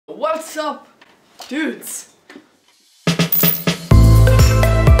What's up, dudes?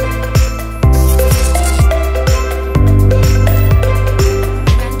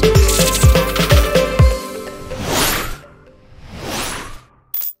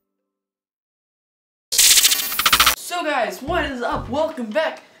 So guys, what is up? Welcome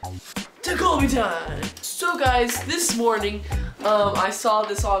back to Kolby time. So guys, this morning I saw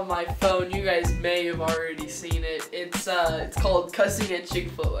this on my phone. You guys may have already seen it. It's called Cussing at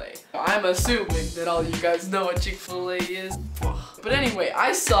Chick-Fil-A. I'm assuming that all you guys know what Chick-Fil-A is. But anyway,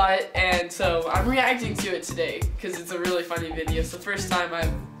 I saw it, and so I'm reacting to it today because it's a really funny video. It's the first time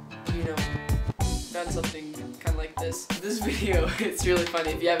I've, done something kind of like this. This video, it's really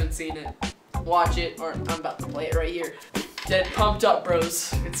funny. If you haven't seen it, watch it, or I'm about to play it right here. Get pumped up,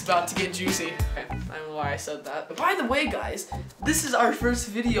 bros. It's about to get juicy. Okay, I don't know why I said that. But by the way, guys, this is our first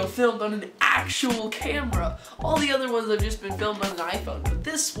video filmed on an actual camera. All the other ones have just been filmed on an iPhone. But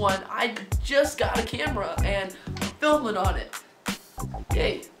this one, I just got a camera and I'm filming on it.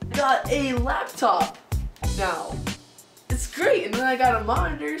 Yay. Got a laptop now. It's great. And then I got a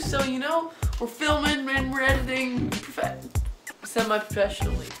monitor, so we're filming and we're editing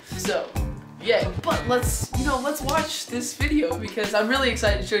semi-professionally. So yeah, but let's watch this video because I'm really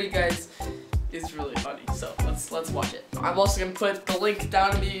excited to show you guys. It's really funny, so let's watch it. I'm also gonna put the link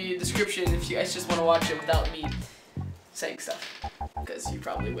down in the description if you guys just want to watch it without me saying stuff, because you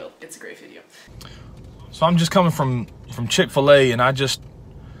probably will. It's a great video. So I'm just coming from Chick-Fil-A, and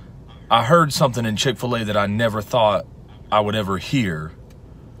I heard something in Chick-Fil-A that I never thought I would ever hear.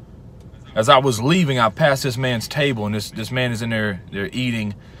 As I was leaving, I passed this man's table, and this man is in there, they're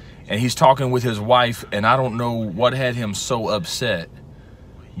eating. And he's talking with his wife, and I don't know what had him so upset,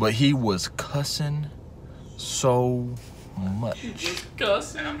 but he was cussing so much.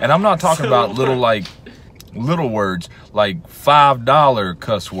 And I'm not talking about little words, like $5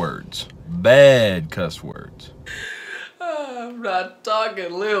 cuss words, bad cuss words. I'm not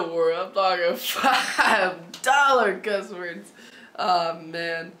talking little words, I'm talking $5 cuss words. Oh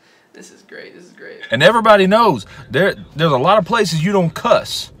man, this is great, this is great. And everybody knows there's a lot of places you don't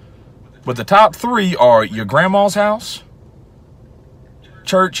cuss. But the top three are your grandma's house,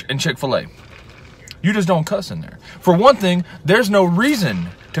 church, and Chick-fil-A. You just don't cuss in there. For one thing, there's no reason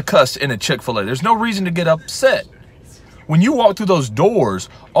to cuss in a Chick-fil-A. There's no reason to get upset. When you walk through those doors,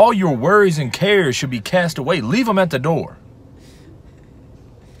 all your worries and cares should be cast away. Leave them at the door.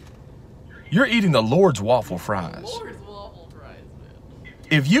 You're eating the Lord's waffle fries. Lord's waffle fries, man.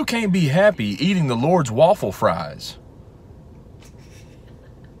 If you can't be happy eating the Lord's waffle fries,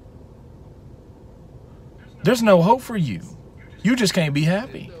 there's no hope for you. You just can't be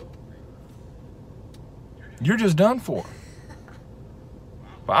happy. You're just done for.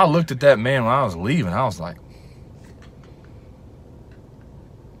 But I looked at that man when I was leaving. I was like,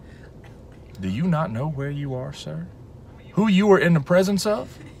 do you not know where you are, sir? Who you are in the presence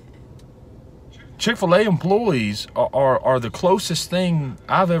of? Chick-fil-A employees are the closest thing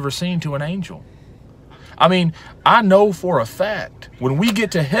I've ever seen to an angel. I mean, I know for a fact, when we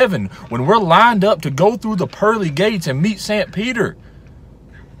get to heaven, when we're lined up to go through the pearly gates and meet St. Peter,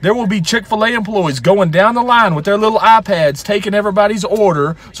 there will be Chick-fil-A employees going down the line with their little iPads, taking everybody's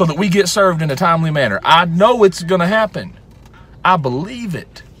order so that we get served in a timely manner. I know it's going to happen. I believe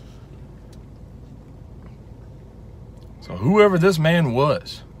it. So whoever this man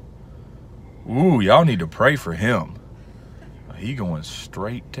was, ooh, y'all need to pray for him. He going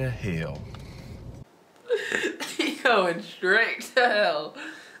straight to hell. Going straight to hell.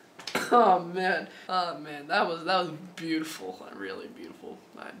 Oh man, that was beautiful, really beautiful.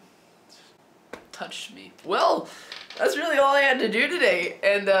 That touched me. Well, that's really all I had to do today,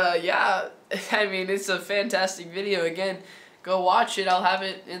 and yeah, I mean, it's a fantastic video. Again, go watch it. I'll have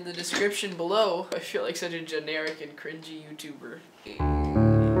it in the description below. I feel like such a generic and cringy YouTuber.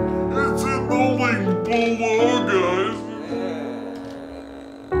 It's in the link below, guys.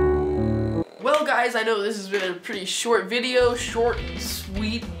 Well guys, I know this has been a pretty short video, short and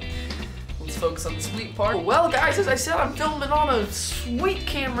sweet. Let's focus on the sweet part. Well guys, as I said, I'm filming on a sweet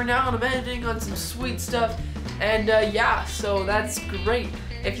camera now and I'm editing on some sweet stuff. And yeah, so that's great.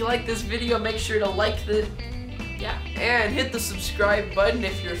 If you like this video, make sure to like the, and hit the subscribe button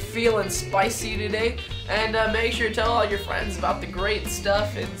if you're feeling spicy today. And make sure to tell all your friends about the great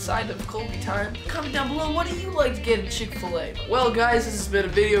stuff inside of Kolby Time. Comment down below, what do you like to get at Chick-fil-A? Well guys, this has been a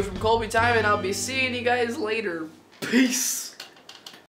video from Kolby Time, and I'll be seeing you guys later. Peace!